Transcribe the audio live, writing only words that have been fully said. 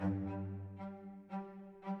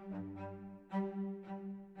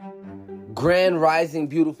Grand rising,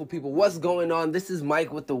 beautiful people. What's going on? This is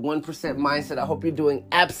Mike with the 1% Mindset. I hope you're doing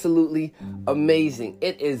absolutely amazing.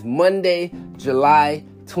 It is Monday, July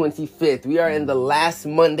 25th. We are in the last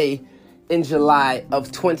Monday in July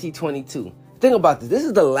of 2022. Think about this. This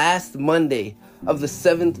is the last Monday of the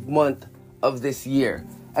 7th month of this year.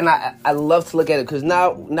 And I love to look at it because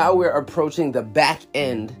now we're approaching the back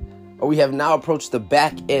end, or we have now approached the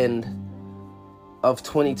back end of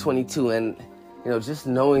 2022. And just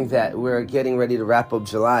knowing that we're getting ready to wrap up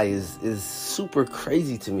July is super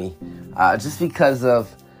crazy to me, just because of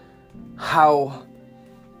how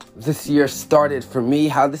this year started for me,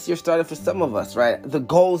 how this year started for some of us, right? The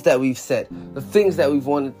goals that we've set, the things that we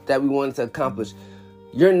wanted to accomplish.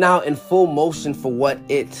 You're now in full motion for what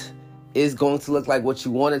it is going to look like, what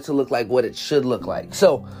you want it to look like, what it should look like.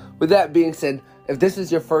 So with that being said, if this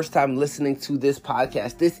is your first time listening to this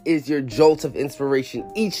podcast, this is your jolt of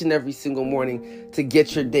inspiration each and every single morning to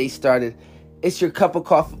get your day started. It's your cup of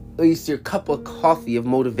coffee of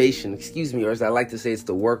motivation, or as I like to say, it's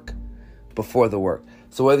the work before the work.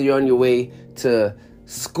 So whether you're on your way to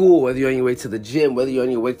school, whether you're on your way to the gym, whether you're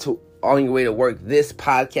on your way to work, this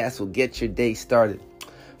podcast will get your day started.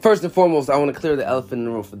 First and foremost, I want to clear the elephant in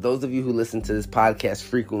the room. For those of you who listen to this podcast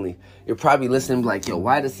frequently, you're probably listening like, yo,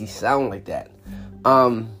 why does he sound like that?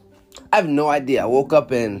 I have no idea. I woke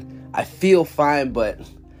up and I feel fine, but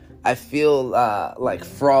I feel like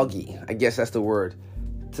froggy. I guess that's the word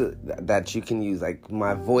that you can use. Like,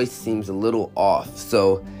 my voice seems a little off.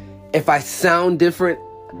 So if I sound different,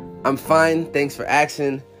 I'm fine. Thanks for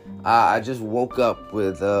asking. I just woke up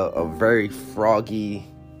with a very froggy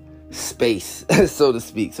space, so to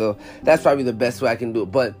speak. So that's probably the best way I can do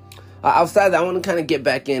it. But outside that, I want to kind of get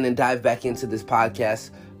back in and dive back into this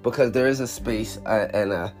podcast, because there is a space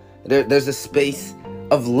there's a space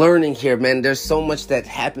of learning here, man. There's so much that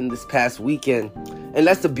happened this past weekend. And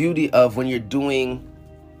that's the beauty of when you're doing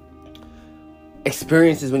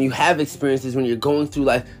experiences, when you have experiences, when you're going through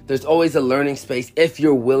life, there's always a learning space if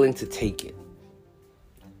you're willing to take it.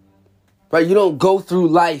 Right? You don't go through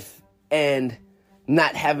life and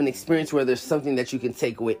not have an experience where there's something that you can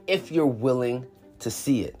take away if you're willing to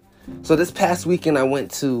see it. So this past weekend, I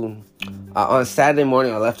went to, on Saturday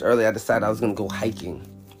morning, I left early. I decided I was going to go hiking,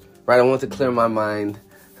 right? I wanted to clear my mind.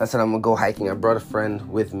 So I said, I'm going to go hiking. I brought a friend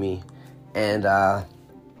with me. And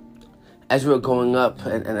as we were going up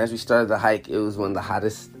and as we started the hike, it was one of the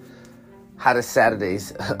hottest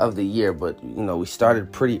Saturdays of the year. But, we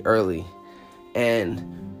started pretty early.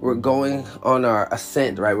 And we're going on our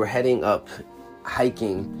ascent, right? We're heading up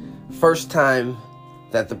hiking. First time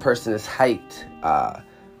that the person has hiked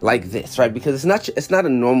like this, right? Because it's not a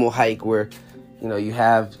normal hike where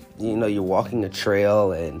you're walking a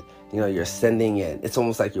trail and you're ascending it. It's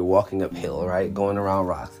almost like you're walking uphill, right? Going around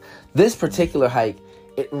rocks. This particular hike,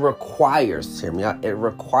 it requires, hear me out, it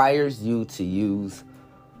requires you to use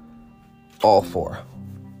all four.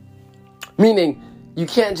 Meaning, you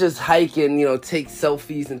can't just hike and take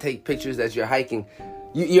selfies and take pictures as you're hiking.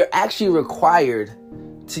 You're actually required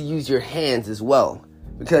to use your hands as well.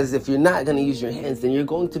 Because if you're not going to use your hands, then you're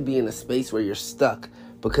going to be in a space where you're stuck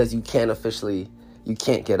because you can't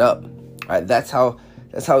get up. All right, that's how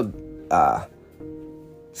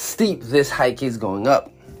steep this hike is going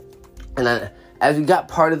up. And as we got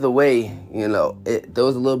part of the way, there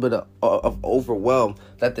was a little bit of overwhelm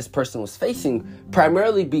that this person was facing,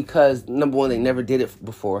 primarily because, number one, they never did it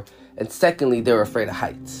before, and secondly, they were afraid of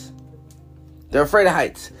heights. They're afraid of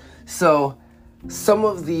heights. So some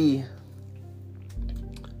of the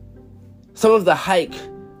hike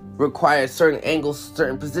requires certain angles,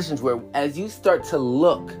 certain positions where as you start to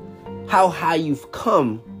look how high you've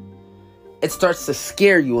come, it starts to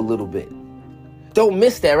scare you a little bit. Don't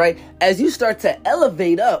miss that, right? As you start to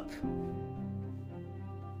elevate up,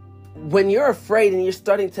 when you're afraid and you're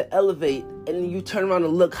starting to elevate and you turn around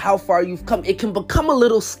and look how far you've come, it can become a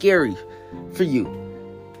little scary for you.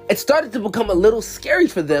 It started to become a little scary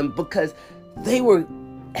for them because they were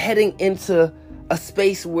heading into a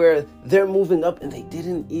space where they're moving up and they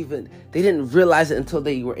didn't realize it until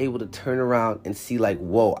they were able to turn around and see like,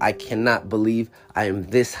 whoa, I cannot believe I am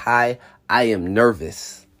this high. I am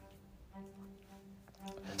nervous.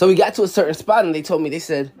 So we got to a certain spot and they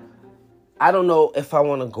said, I don't know if I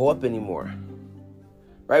want to go up anymore.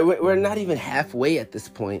 Right? We're not even halfway at this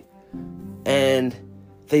point. And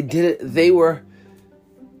they did it.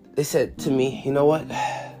 They said to me, you know what?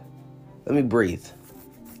 Let me breathe.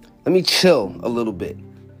 Let me chill a little bit.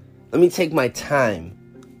 Let me take my time.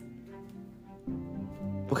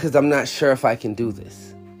 Because I'm not sure if I can do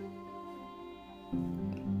this.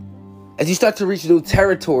 As you start to reach new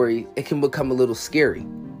territory, it can become a little scary.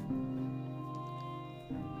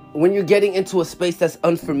 when you're getting into a space that's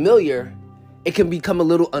unfamiliar, it can become a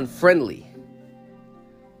little unfriendly.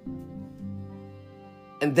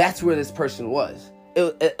 And that's where this person was.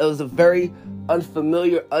 It was a very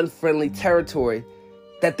unfamiliar, unfriendly territory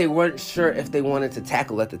that they weren't sure if they wanted to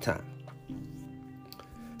tackle at the time.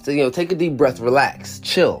 So, take a deep breath, relax,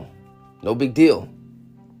 chill. No big deal.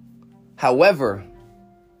 However,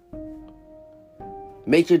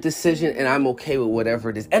 make your decision, and I'm okay with whatever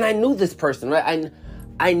it is. And I knew this person, right?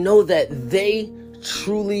 I know that they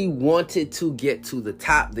truly wanted to get to the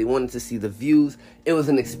top. They wanted to see the views. It was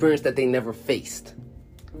an experience that they never faced.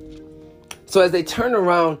 So as they turned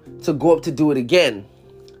around to go up to do it again,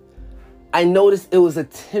 I noticed it was a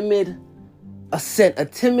timid ascent, a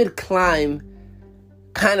timid climb,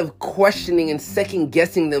 kind of questioning and second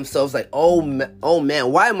guessing themselves like, oh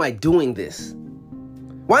man, why am I doing this?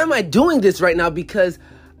 Why am I doing this right now? Because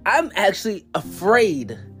I'm actually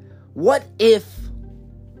afraid. What if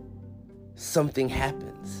something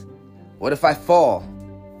happens? What if I fall?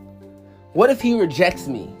 What if he rejects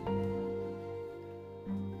me?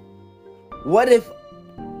 What if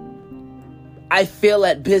I fail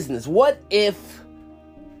at business? What if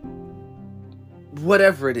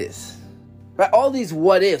whatever it is? Right? All these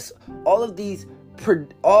what ifs, all of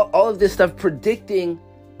this stuff predicting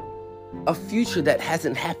a future that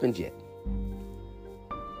hasn't happened yet.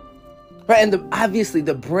 Right? And obviously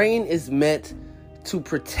the brain is meant to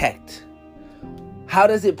protect. How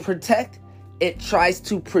does it protect? It tries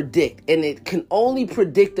to predict, and it can only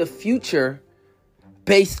predict the future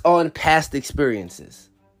based on past experiences.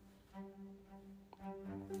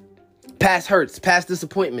 Past hurts, past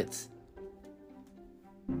disappointments.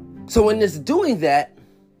 So when it's doing that,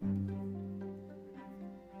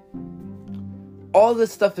 all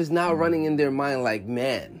this stuff is now running in their mind like,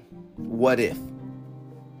 man, what if?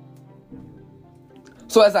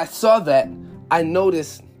 So as I saw that, I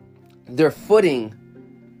noticed their footing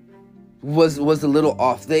was a little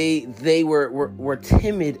off. They were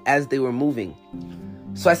timid as they were moving.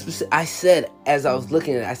 So I said, as I was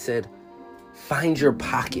looking at it, I said, find your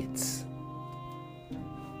pockets.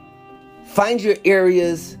 Find your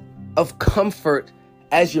areas of comfort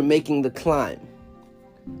as you're making the climb.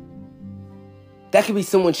 That could be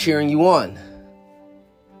someone cheering you on,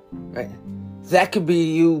 right? That could be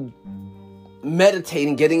you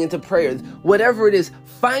meditating, getting into prayers, whatever it is.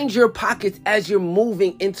 Find your pockets as you're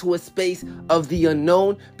moving into a space of the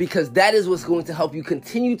unknown, because that is what's going to help you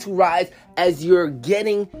continue to rise as you're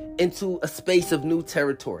getting into a space of new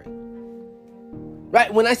territory.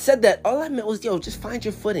 Right? When I said that, all I meant was, just find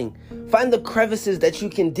your footing. Find the crevices that you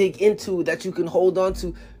can dig into, that you can hold on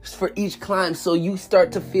to for each climb, so you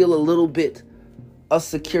start to feel a little bit of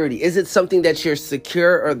security. Is it something that you're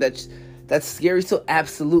secure or that's scary? So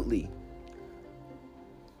absolutely.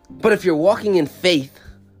 But if you're walking in faith,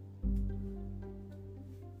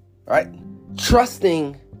 right?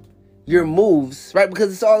 Trusting your moves, right?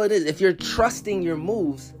 Because it's all it is. If you're trusting your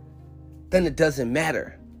moves, then it doesn't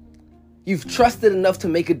matter. You've trusted enough to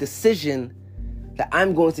make a decision that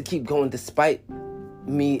I'm going to keep going despite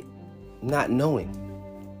me not knowing.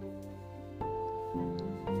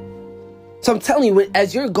 So I'm telling you,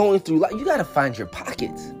 as you're going through life, you got to find your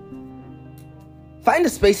pockets. Find a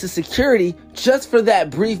space of security just for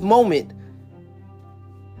that brief moment.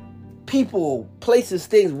 People, places,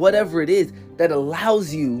 things, whatever it is that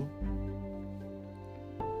allows you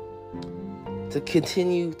to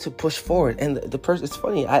continue to push forward. And the person, it's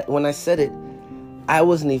funny, when I said it, I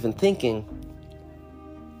wasn't even thinking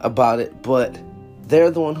about it, but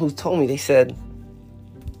they're the one who told me. They said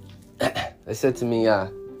to me,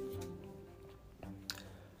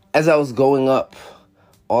 as I was going up,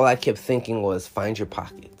 all I kept thinking was, find your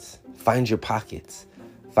pockets, find your pockets,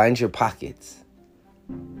 find your pockets.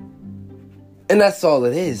 And that's all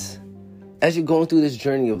it is. As you're going through this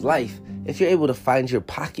journey of life, if you're able to find your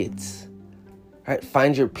pockets, right?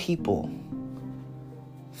 Find your people,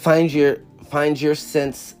 find your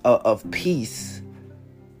sense of peace,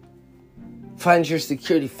 find your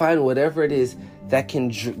security, find whatever it is that can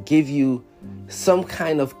give you some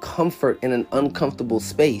kind of comfort in an uncomfortable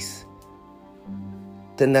space,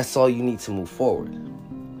 then that's all you need to move forward.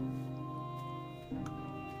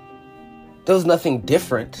 There was nothing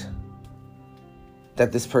different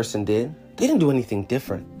that this person did. They didn't do anything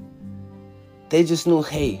different. They just knew,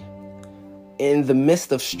 hey, in the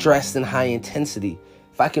midst of stress and high intensity,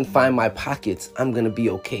 if I can find my pockets, I'm going to be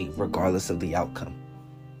okay regardless of the outcome.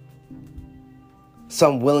 So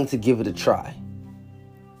I'm willing to give it a try.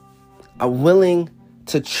 I'm willing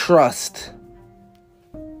to trust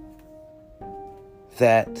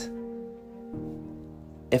that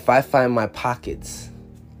if I find my pockets,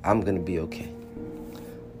 I'm going to be okay.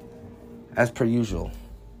 as per usual,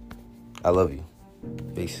 I love you.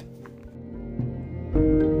 Peace.